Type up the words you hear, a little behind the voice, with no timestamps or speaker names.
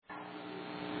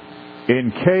In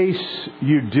case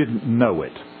you didn't know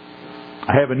it,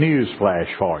 I have a news flash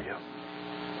for you.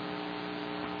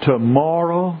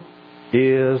 Tomorrow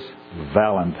is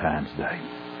Valentine's Day.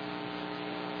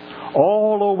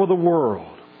 All over the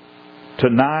world,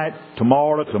 tonight,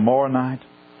 tomorrow night,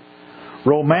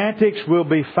 romantics will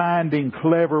be finding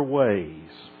clever ways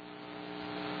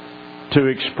to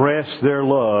express their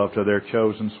love to their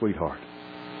chosen sweetheart.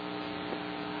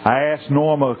 I asked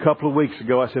Norma a couple of weeks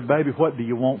ago, I said, "Baby, what do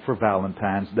you want for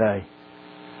Valentine's Day?"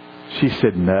 She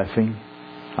said, "Nothing.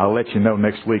 I'll let you know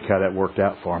next week how that worked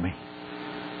out for me."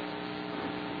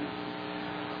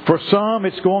 For some,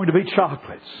 it's going to be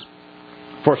chocolates.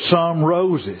 For some,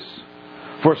 roses.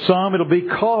 For some, it'll be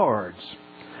cards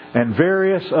and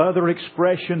various other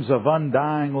expressions of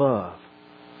undying love.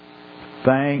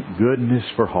 Thank goodness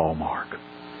for Hallmark.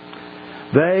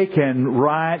 They can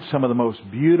write some of the most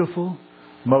beautiful,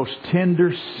 most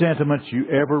tender sentiments you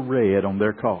ever read on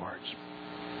their cards.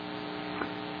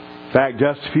 In fact,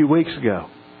 just a few weeks ago,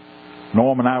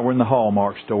 Norm and I were in the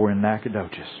Hallmark store in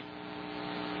Nacogdoches.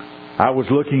 I was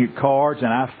looking at cards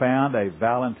and I found a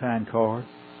Valentine card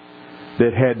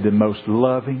that had the most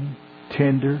loving,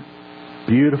 tender,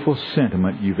 beautiful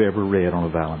sentiment you've ever read on a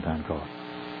Valentine card.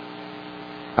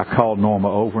 I called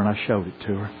Norma over and I showed it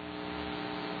to her.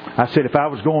 I said, "If I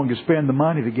was going to spend the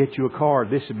money to get you a card,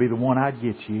 this would be the one I'd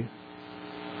get you."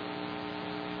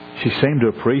 She seemed to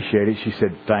appreciate it. She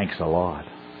said, "Thanks a lot."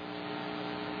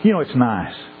 You know, it's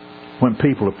nice when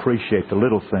people appreciate the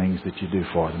little things that you do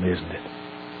for them, isn't it?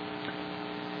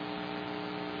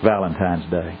 Valentine's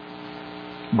Day.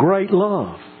 Great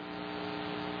love.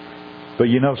 But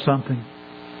you know something?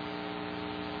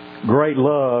 Great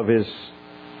love is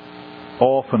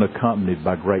often accompanied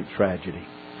by great tragedy.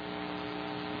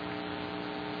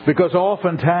 Because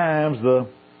oftentimes the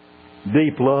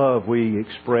deep love we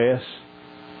express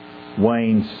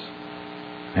wanes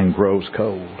and grows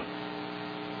cold.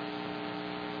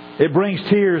 It brings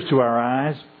tears to our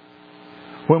eyes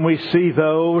when we see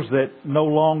those that no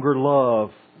longer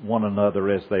love one another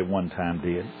as they one time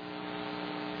did.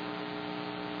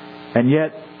 And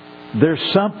yet, there's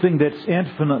something that's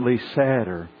infinitely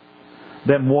sadder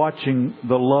than watching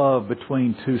the love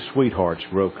between two sweethearts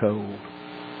grow cold.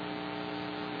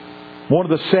 One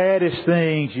of the saddest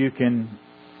things you can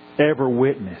ever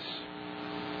witness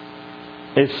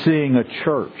is seeing a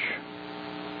church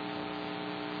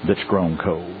that's grown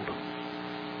cold.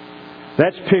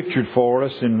 That's pictured for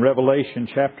us in Revelation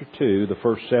chapter 2, the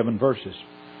first 7 verses.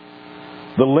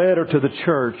 The letter to the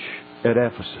church at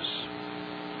Ephesus.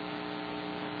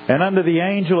 "And unto the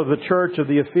angel of the church of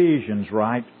the Ephesians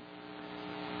write,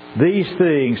 These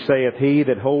things saith he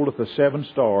that holdeth the 7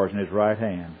 stars in his right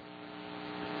hand,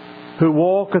 who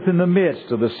walketh in the midst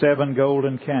of the 7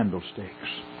 golden candlesticks.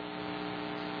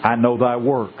 I know thy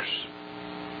works,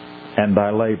 and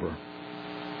thy labor,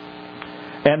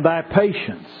 and thy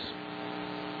patience,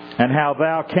 and how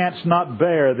thou canst not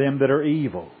bear them that are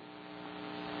evil.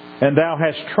 And thou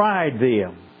hast tried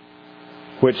them,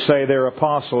 which say they're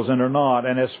apostles and are not,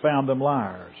 and hast found them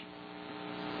liars.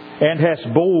 And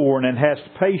hast borne, and hast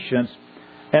patience,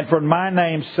 and for my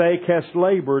name's sake hast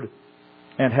labored,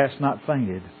 and hast not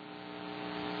fainted.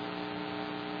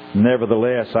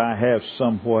 Nevertheless, I have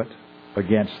somewhat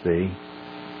against thee,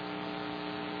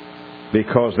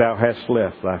 because thou hast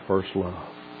left thy first love.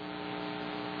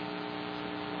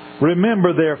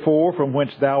 Remember, therefore, from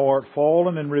whence thou art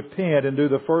fallen, and repent, and do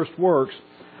the first works,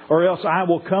 or else I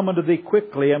will come unto thee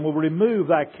quickly, and will remove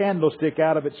thy candlestick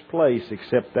out of its place,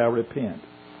 except thou repent.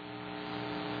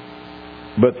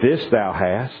 But this thou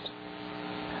hast,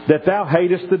 that thou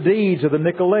hatest the deeds of the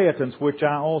Nicolaitans, which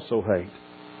I also hate.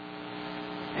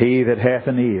 He that hath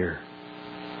an ear,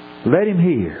 let him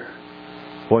hear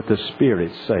what the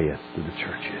Spirit saith to the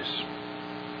churches."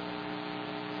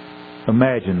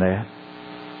 Imagine that.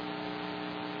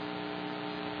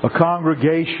 A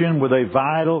congregation with a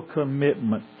vital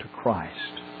commitment to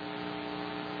Christ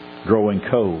growing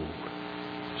cold,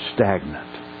 stagnant,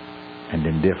 and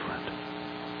indifferent.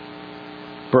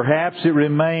 Perhaps it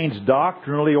remains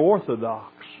doctrinally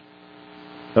orthodox,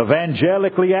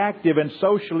 evangelically active, and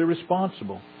socially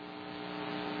responsible.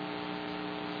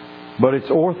 But its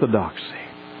orthodoxy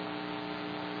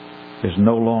is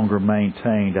no longer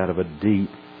maintained out of a deep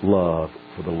love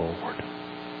for the Lord.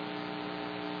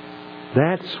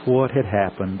 That's what had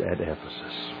happened at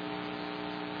Ephesus.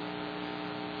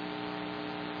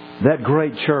 That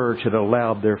great church had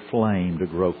allowed their flame to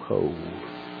grow cold.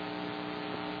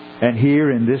 And here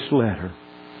in this letter,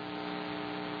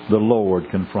 the Lord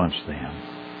confronts them.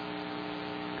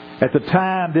 At the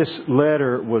time this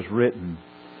letter was written,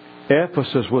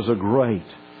 Ephesus was a great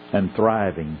and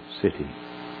thriving city.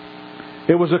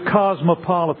 It was a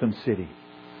cosmopolitan city,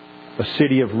 a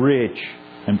city of rich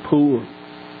and poor,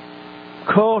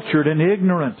 cultured and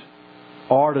ignorant,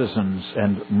 artisans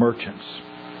and merchants.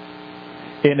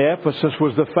 In Ephesus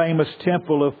was the famous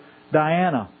temple of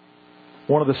Diana,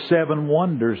 one of the 7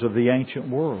 wonders of the ancient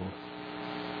world.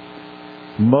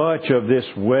 Much of this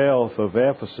wealth of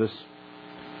Ephesus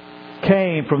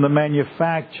came from the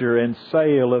manufacture and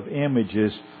sale of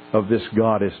images of this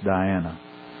goddess Diana.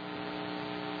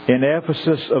 In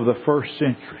Ephesus of the first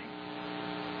century,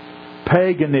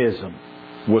 paganism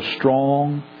was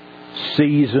strong,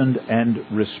 seasoned, and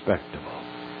respectable.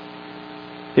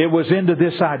 It was into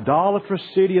this idolatrous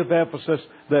city of Ephesus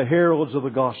the heralds of the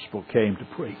gospel came to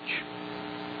preach.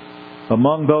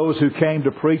 Among those who came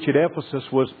to preach at Ephesus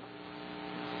was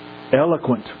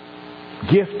eloquent,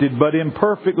 gifted, but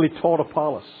imperfectly taught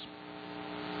Apollos.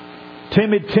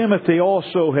 Timid Timothy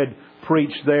also had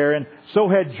preached there, and so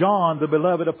had John, the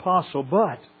beloved apostle.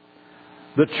 But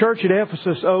the church at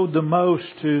Ephesus owed the most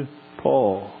to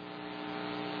Paul,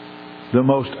 the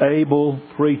most able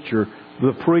preacher,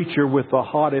 the preacher with the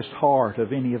hottest heart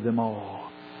of any of them all.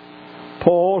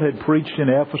 Paul had preached in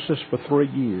Ephesus for 3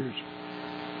 years.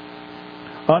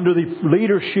 Under the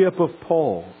leadership of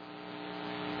Paul,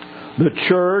 the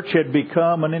church had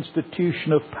become an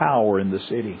institution of power in the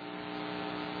city.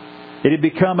 It had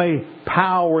become a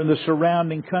power in the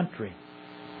surrounding country.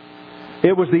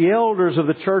 It was the elders of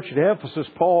the church at Ephesus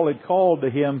Paul had called to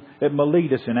him at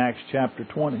Miletus in Acts chapter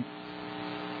 20.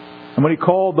 And when he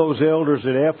called those elders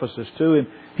at Ephesus to him,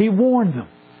 he warned them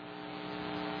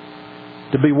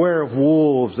to beware of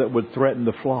wolves that would threaten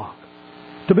the flock,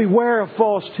 to beware of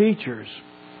false teachers.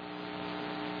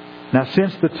 Now,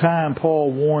 since the time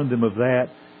Paul warned them of that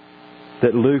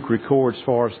Luke records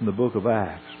for us in the book of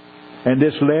Acts, and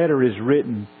this letter is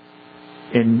written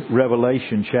in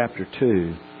Revelation chapter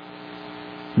 2,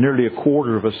 nearly a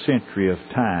quarter of a century of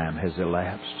time has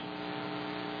elapsed.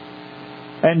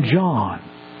 And John,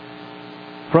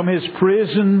 from his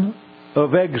prison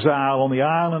of exile on the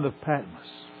island of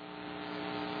Patmos,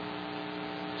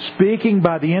 speaking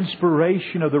by the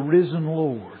inspiration of the risen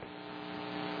Lord,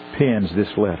 pens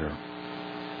this letter.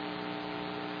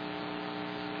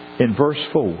 In verse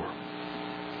 4,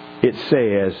 it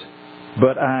says,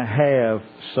 "But I have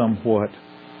somewhat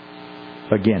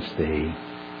against thee,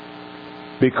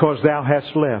 because thou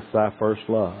hast left thy first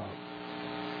love."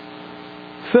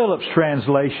 Phillips'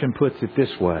 translation puts it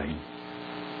this way,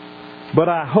 "But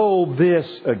I hold this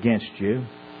against you,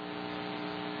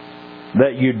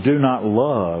 that you do not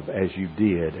love as you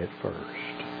did at first."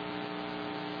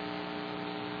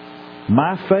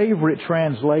 My favorite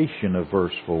translation of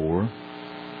verse 4,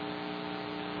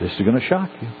 this is going to shock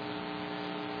you,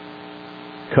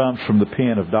 comes from the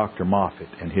pen of Dr. Moffat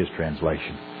in his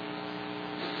translation.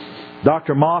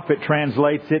 Dr. Moffat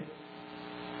translates it,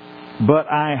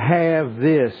 "But I have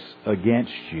this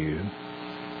against you.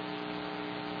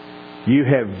 You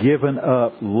have given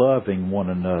up loving one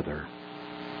another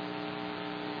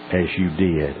as you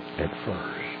did at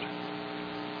first."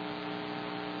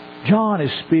 John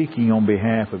is speaking on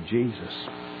behalf of Jesus.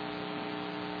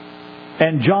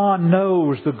 And John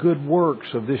knows the good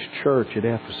works of this church at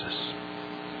Ephesus.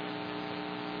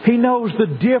 He knows the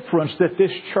difference that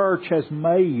this church has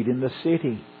made in the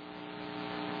city.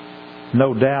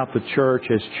 No doubt the church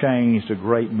has changed a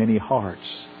great many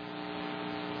hearts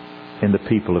in the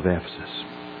people of Ephesus.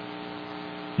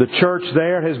 The church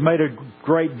there has made a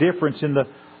great difference in the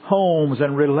homes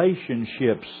and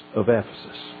relationships of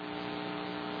Ephesus.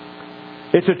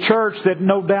 It's a church that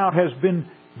no doubt has been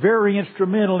very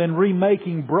instrumental in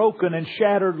remaking broken and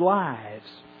shattered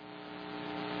lives.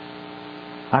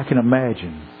 I can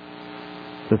imagine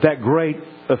that great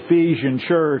Ephesian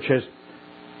church has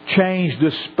changed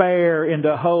despair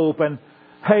into hope and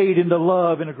hate into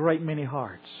love in a great many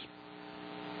hearts.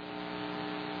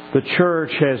 The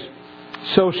church has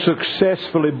so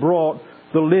successfully brought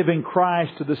the living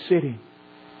Christ to the city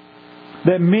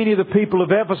that many of the people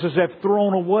of Ephesus have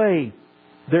thrown away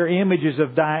their images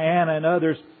of Diana and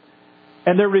others,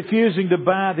 and they're refusing to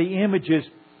buy the images.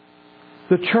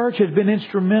 The church has been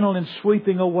instrumental in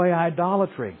sweeping away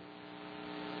idolatry.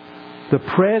 The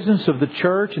presence of the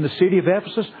church in the city of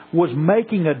Ephesus was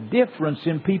making a difference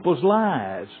in people's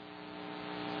lives.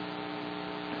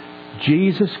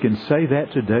 Jesus can say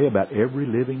that today about every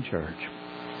living church.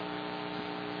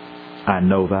 "I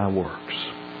know thy works."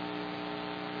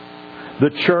 The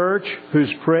church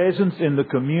whose presence in the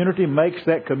community makes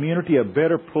that community a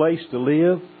better place to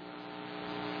live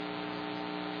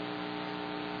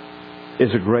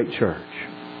is a great church.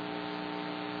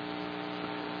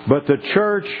 But the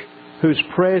church whose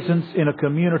presence in a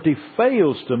community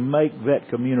fails to make that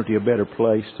community a better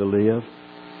place to live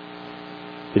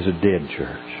is a dead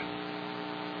church.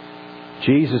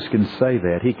 Jesus can say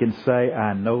that. He can say,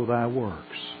 I know thy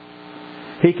works.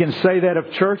 He can say that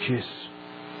of churches.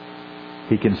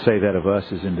 He can say that of us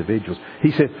as individuals.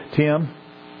 He said, Tim,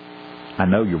 I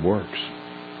know your works.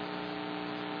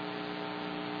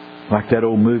 Like that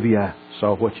old movie, I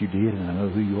saw what you did and I know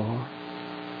who you are.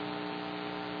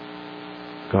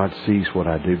 God sees what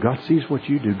I do. God sees what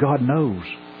you do. God knows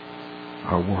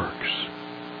our works.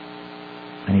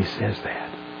 And He says that.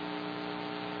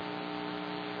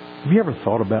 Have you ever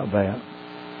thought about that?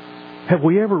 Have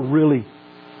we ever really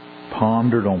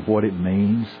pondered on what it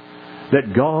means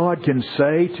that God can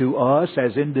say to us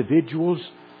as individuals,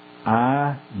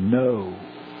 I know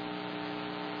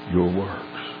your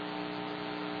works?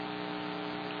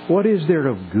 What is there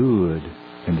of good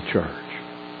in the church?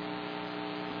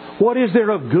 What is there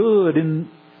of good in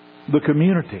the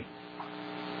community?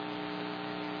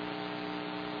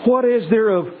 What is there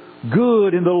of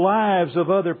good in the lives of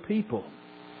other people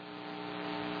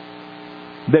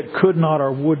that could not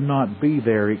or would not be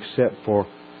there except for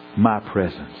my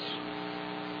presence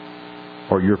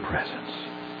or your presence?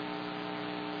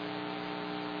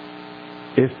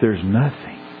 If there's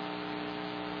nothing,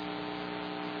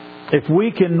 if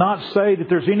we cannot say that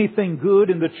there's anything good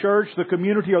in the church, the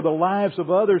community, or the lives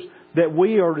of others that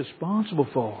we are responsible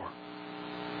for,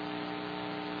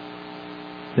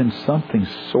 then something's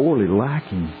sorely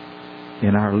lacking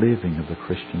in our living of the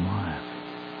Christian life.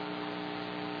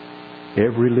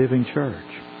 Every living church,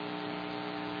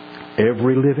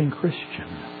 every living Christian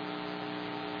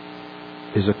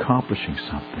is accomplishing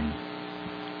something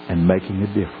and making a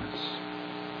difference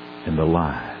in the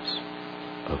lives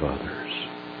of others.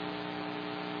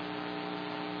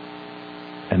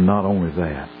 And not only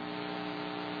that,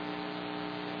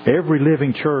 every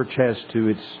living church has to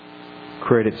its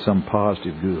credit some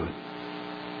positive good.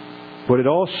 But it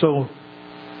also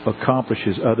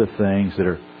accomplishes other things that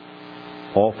are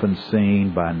often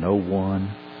seen by no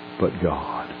one but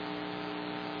God.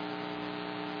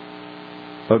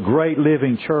 A great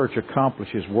living church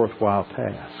accomplishes worthwhile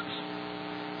tasks.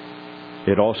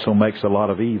 It also makes a lot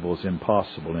of evils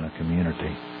impossible in a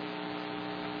community.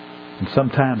 And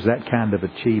sometimes that kind of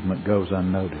achievement goes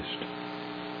unnoticed.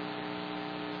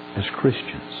 As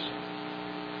Christians,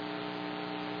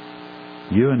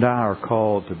 you and I are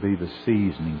called to be the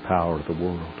seasoning power of the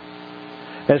world.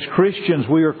 As Christians,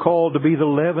 we are called to be the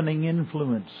leavening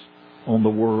influence on the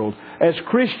world. As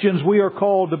Christians, we are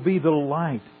called to be the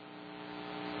light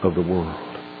of the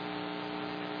world.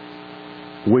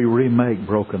 We remake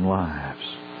broken lives.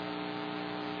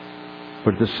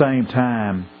 But at the same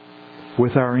time,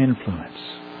 with our influence,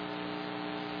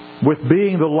 with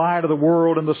being the light of the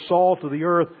world and the salt of the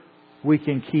earth, we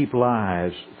can keep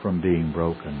lives from being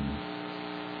broken.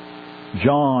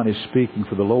 John is speaking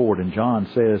for the Lord, and John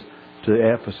says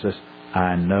to Ephesus,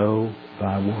 I know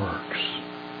thy works.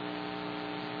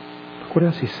 Look what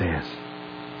else he says.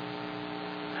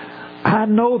 I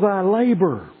know thy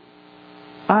labor.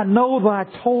 I know thy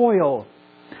toil.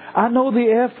 I know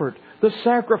the effort, the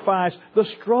sacrifice, the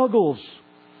struggles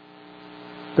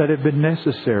that have been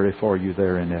necessary for you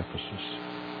there in Ephesus.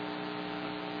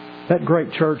 That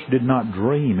great church did not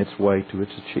dream its way to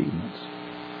its achievements.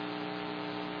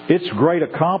 Its great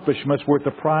accomplishments were at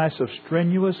the price of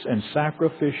strenuous and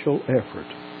sacrificial effort.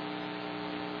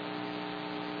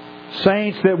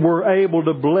 Saints that were able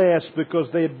to bless because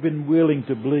they had been willing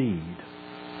to bleed.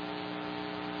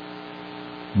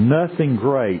 Nothing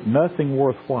great, nothing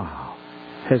worthwhile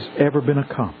has ever been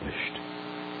accomplished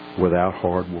without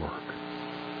hard work.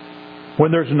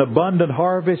 When there's an abundant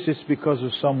harvest, it's because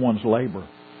of someone's labor.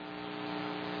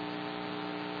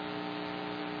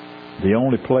 The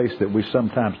only place that we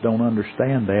sometimes don't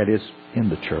understand that is in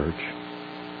the church.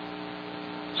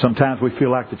 Sometimes we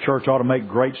feel like the church ought to make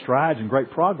great strides and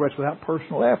great progress without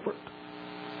personal effort.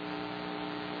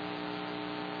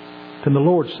 Can the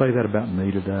Lord say that about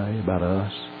me today, about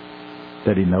us?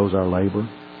 That He knows our labor?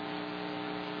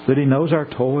 That He knows our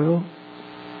toil?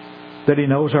 That He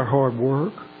knows our hard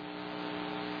work?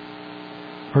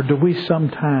 Or do we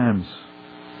sometimes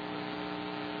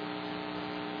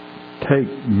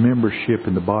take membership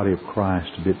in the body of Christ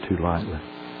a bit too lightly?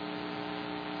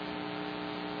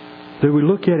 Do we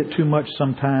look at it too much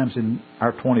sometimes in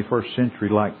our 21st century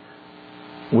like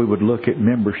we would look at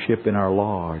membership in our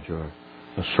lodge or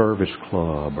a service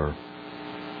club or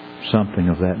something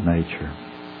of that nature?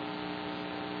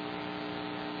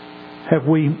 Have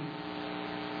we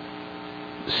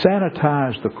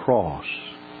sanitized the cross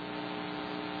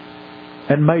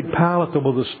and made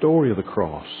palatable the story of the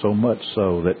cross, so much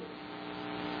so that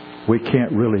we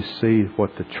can't really see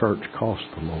what the church cost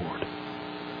the Lord.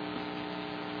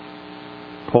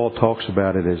 Paul talks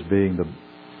about it as being the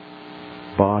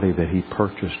body that He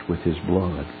purchased with His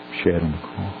blood shed on the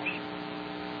cross.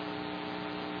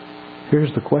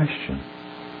 Here's the question.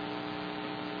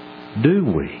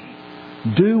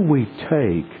 Do we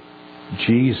take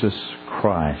Jesus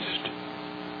Christ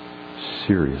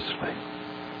seriously?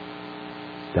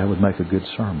 That would make a good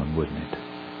sermon, wouldn't it?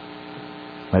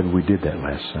 Maybe we did that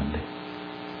last Sunday.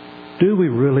 Do we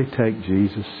really take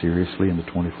Jesus seriously in the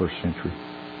 21st century?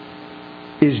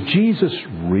 Is Jesus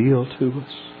real to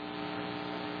us?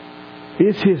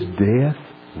 Is His death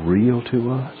real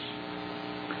to us?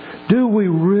 Do we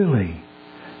really,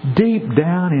 deep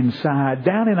down inside,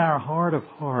 down in our heart of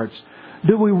hearts,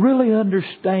 do we really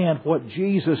understand what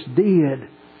Jesus did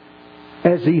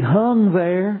as He hung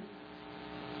there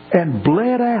and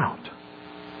bled out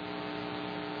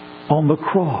on the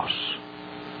cross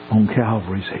on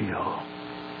Calvary's Hill?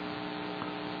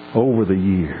 Over the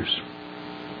years,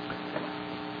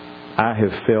 I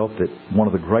have felt that one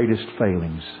of the greatest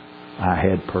failings I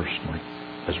had personally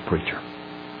as a preacher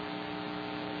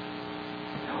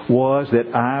was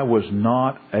that I was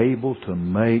not able to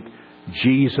make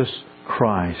Jesus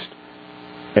Christ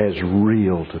as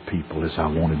real to people as I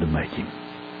wanted to make Him.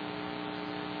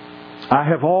 I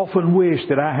have often wished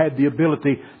that I had the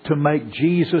ability to make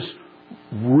Jesus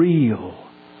real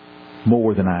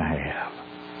more than I have.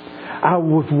 I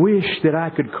would wish that I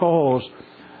could cause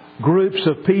groups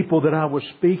of people that I was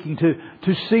speaking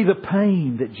to see the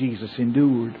pain that Jesus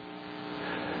endured,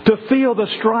 to feel the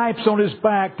stripes on His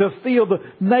back, to feel the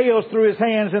nails through His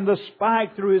hands and the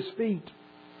spike through His feet,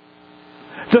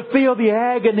 to feel the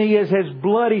agony as His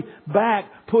bloody back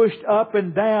pushed up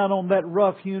and down on that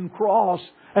rough-hewn cross,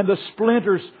 and the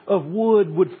splinters of wood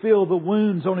would fill the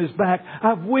wounds on His back.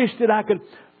 I've wished that I could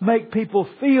make people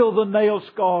feel the nail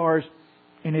scars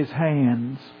in His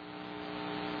hands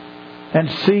and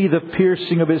see the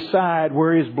piercing of His side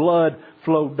where His blood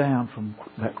flowed down from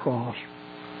that cross.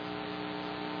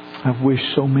 I've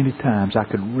wished so many times I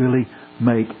could really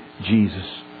make Jesus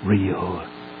real.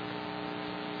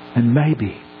 And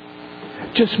maybe,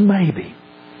 just maybe,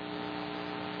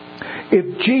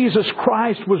 if Jesus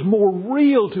Christ was more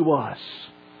real to us,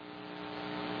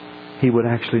 He would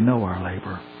actually know our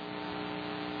labor.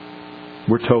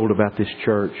 We're told about this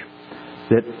church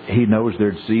that He knows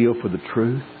their zeal for the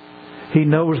truth. He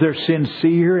knows their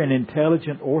sincere and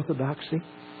intelligent orthodoxy.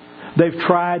 They've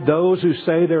tried those who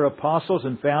say they're apostles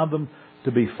and found them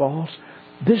to be false.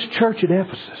 This church at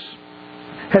Ephesus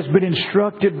has been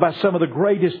instructed by some of the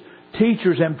greatest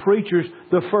teachers and preachers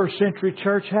the first century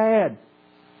church had.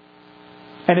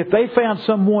 And if they found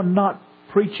someone not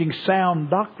preaching sound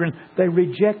doctrine, they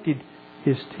rejected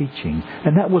his teaching.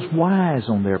 And that was wise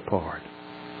on their part.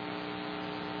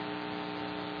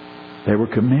 They were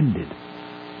commended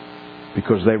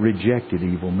because they rejected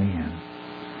evil men.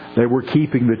 They were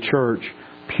keeping the church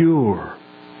pure.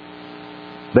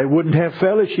 They wouldn't have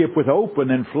fellowship with open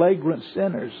and flagrant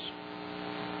sinners.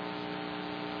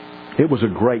 It was a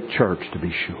great church, to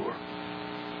be sure.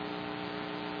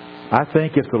 I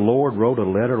think if the Lord wrote a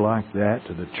letter like that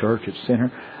to the church at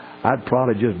Center, I'd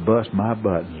probably just bust my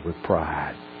buttons with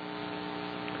pride.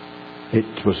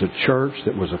 It was a church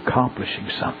that was accomplishing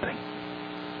something.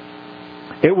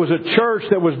 It was a church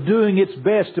that was doing its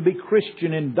best to be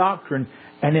Christian in doctrine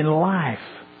and in life.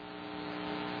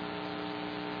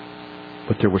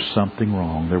 But there was something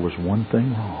wrong. There was one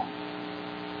thing wrong.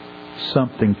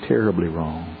 Something terribly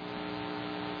wrong.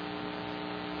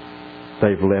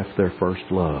 They've left their first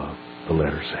love, the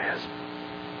letter says.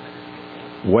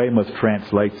 Weymouth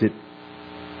translates it,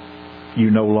 you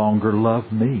no longer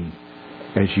love me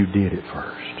as you did at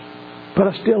first. But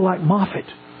I still like Moffat.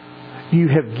 You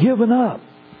have given up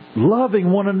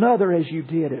loving one another as you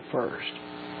did at first.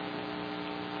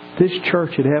 This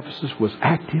church at Ephesus was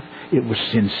active. It was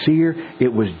sincere.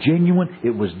 It was genuine.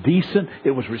 It was decent.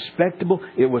 It was respectable.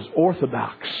 It was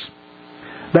orthodox.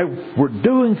 They were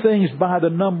doing things by the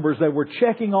numbers. They were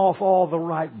checking off all the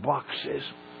right boxes.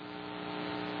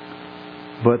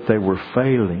 But they were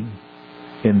failing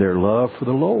in their love for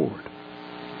the Lord.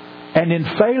 And in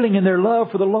failing in their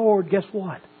love for the Lord, guess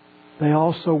what? They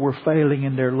also were failing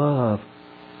in their love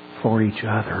for each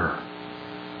other.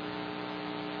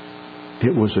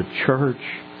 It was a church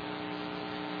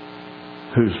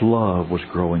whose love was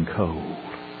growing cold.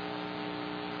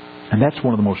 And that's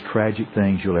one of the most tragic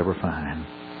things you'll ever find.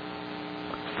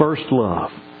 First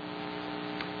love.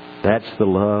 That's the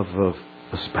love of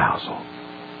espousal.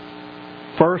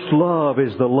 First love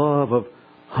is the love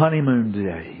honeymoon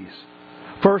days.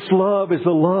 First love is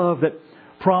the love that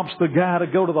prompts the guy to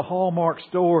go to the Hallmark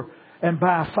store and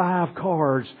buy 5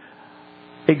 cards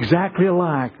exactly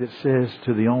alike that says,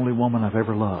 "To the only woman I've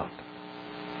ever loved."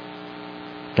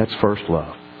 That's first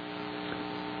love.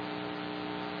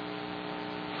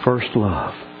 First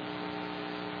love.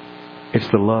 It's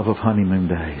the love of honeymoon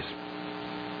days.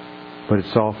 But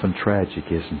it's often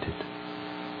tragic, isn't it?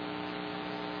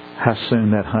 How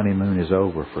soon that honeymoon is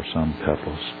over for some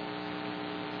couples.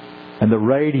 And the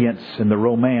radiance and the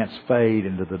romance fade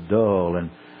into the dull and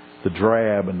the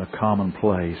drab and the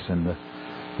commonplace. And the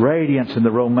radiance and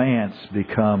the romance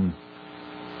become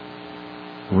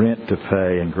rent to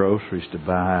pay and groceries to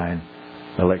buy and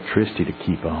electricity to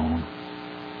keep on.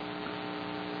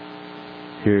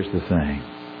 Here's the thing.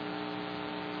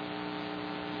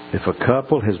 If a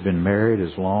couple has been married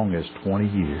as long as 20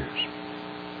 years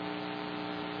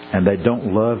and they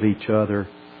don't love each other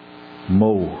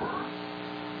more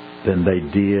than they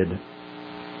did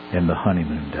in the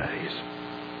honeymoon days,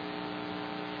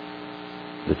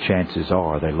 the chances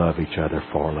are they love each other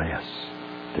far less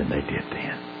than they did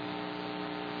then.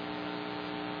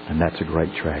 And that's a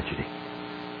great tragedy.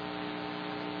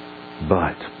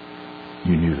 But,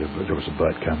 you knew there was a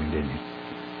but coming, didn't you?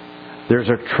 There's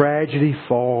a tragedy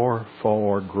far,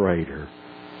 far greater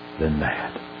than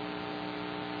that.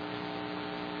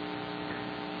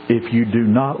 If you do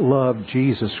not love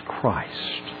Jesus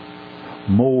Christ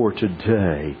more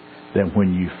today than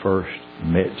when you first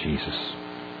met Jesus,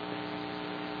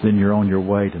 then you're on your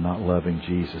way to not loving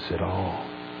Jesus at all.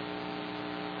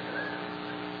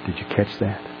 Did you catch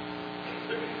that?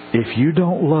 If you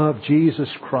don't love Jesus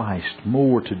Christ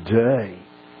more today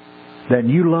than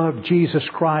you loved Jesus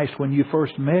Christ when you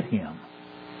first met Him,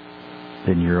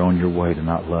 then you're on your way to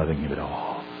not loving Him at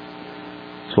all.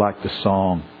 It's like the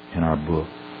song in our book,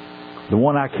 the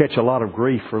one I catch a lot of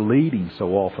grief for leading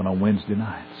so often on Wednesday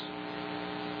nights.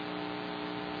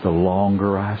 The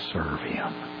longer I serve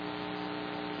Him,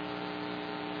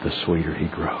 the sweeter He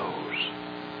grows.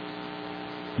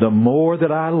 The more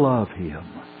that I love Him,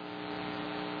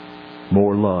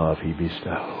 more love He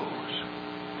bestows.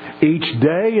 Each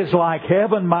day is like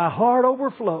heaven, my heart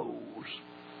overflows.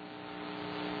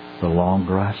 The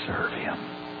longer I serve Him,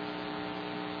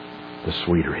 the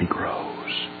sweeter He grows.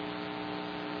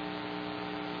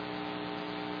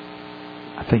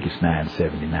 I think it's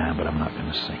 979, but I'm not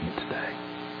going to sing it today.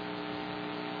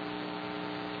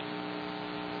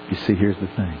 You see, here's the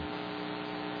thing.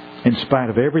 In spite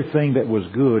of everything that was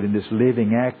good in this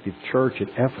living, active church at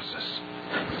Ephesus,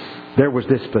 there was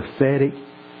this pathetic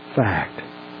fact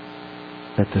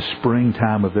that the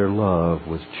springtime of their love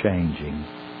was changing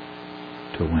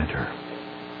to winter.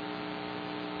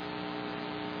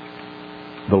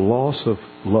 The loss of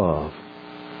love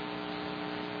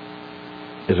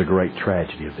is a great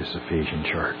tragedy of this Ephesian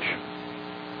church.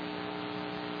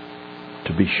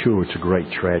 To be sure, it's a great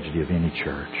tragedy of any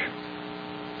church.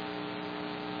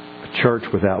 A church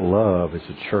without love is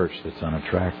a church that's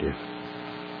unattractive.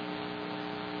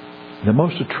 The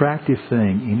most attractive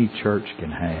thing any church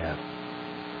can have,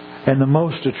 and the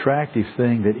most attractive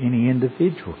thing that any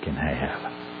individual can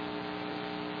have,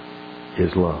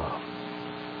 is love.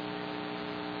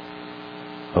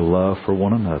 A love for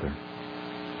one another,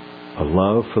 a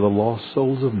love for the lost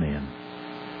souls of men,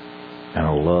 and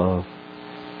a love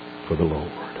for the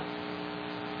Lord.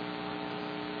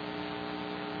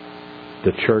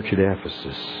 The church at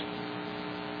Ephesus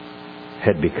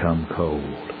had become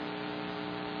cold.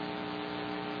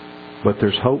 But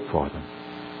there's hope for them.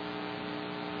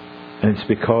 And it's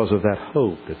because of that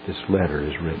hope that this letter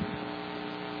is written.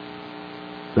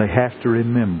 They have to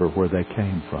remember where they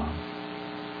came from.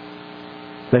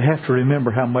 They have to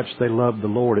remember how much they loved the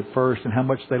Lord at first and how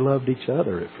much they loved each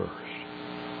other at first.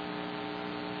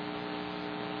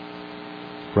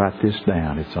 Write this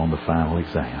down. It's on the final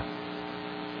exam.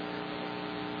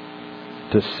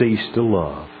 To cease to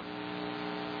love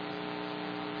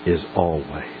is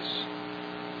always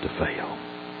to fail.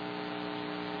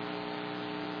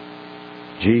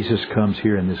 Jesus comes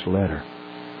here in this letter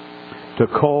to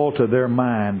call to their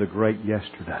mind the great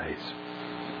yesterdays.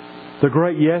 The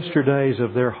great yesterdays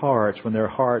of their hearts when their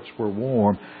hearts were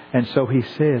warm. And so He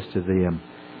says to them,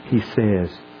 He says,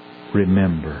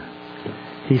 remember.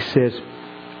 He says,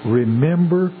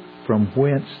 remember from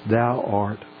whence thou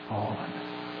art fallen.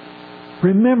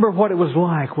 Remember what it was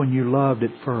like when you loved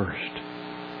at first.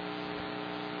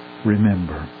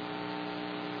 Remember.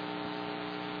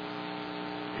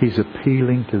 He's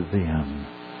appealing to them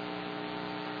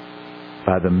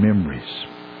by the memories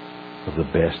of the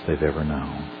best they've ever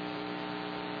known.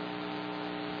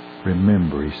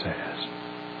 Remember, He says.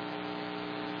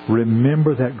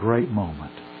 Remember that great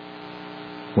moment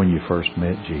when you first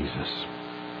met Jesus.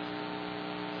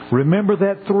 Remember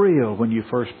that thrill when you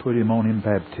first put Him on in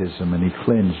baptism and He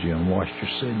cleansed you and washed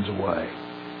your sins away.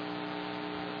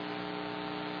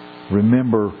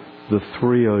 Remember the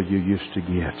thrill you used to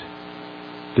get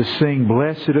to sing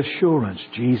Blessed Assurance,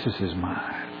 Jesus is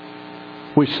mine.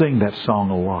 We sing that song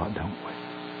a lot, don't we?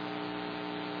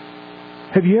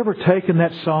 Have you ever taken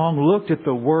that song, looked at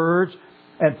the words,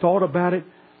 and thought about it,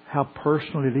 how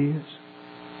personal it is?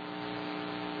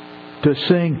 To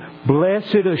sing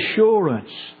Blessed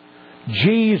Assurance,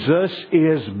 Jesus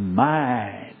is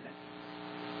mine.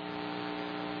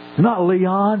 He's not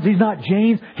Leon's, He's not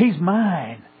Jean's, He's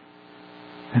mine.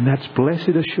 And that's blessed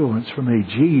assurance for me.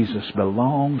 Jesus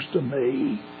belongs to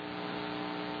me.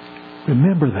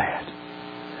 Remember that.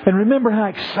 And remember how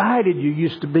excited you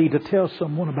used to be to tell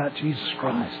someone about Jesus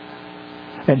Christ.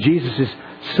 And Jesus is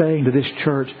saying to this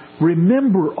church,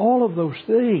 remember all of those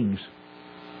things.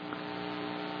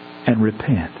 And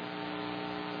repent.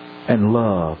 And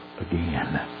love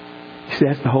again. You see,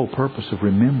 that's the whole purpose of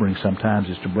remembering sometimes,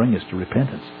 is to bring us to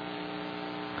repentance.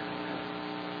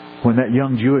 When that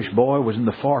young Jewish boy was in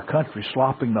the far country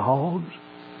slopping the hogs,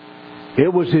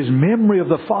 it was his memory of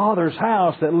the Father's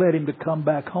house that led him to come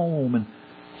back home and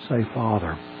say,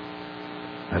 Father,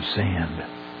 I've sinned.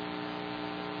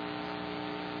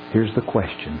 Here's the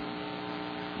question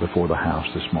before the house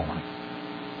this morning.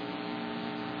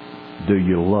 Do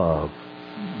you love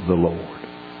the Lord?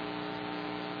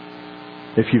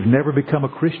 If you've never become a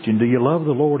Christian, do you love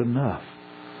the Lord enough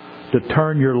to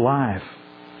turn your life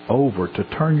over, to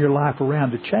turn your life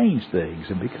around, to change things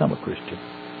and become a Christian?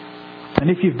 And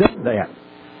if you've done that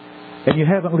and you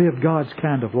haven't lived God's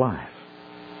kind of life,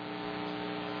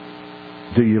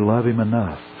 do you love Him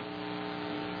enough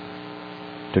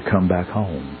to come back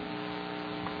home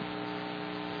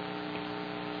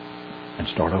and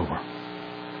start over?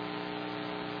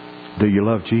 Do you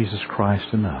love Jesus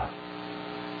Christ enough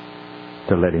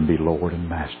to let Him be Lord and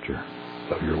Master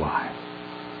of your life?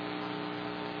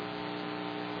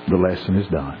 The lesson is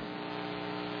done.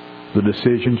 The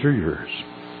decisions are yours.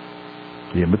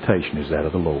 The invitation is that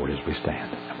of the Lord as we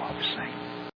stand.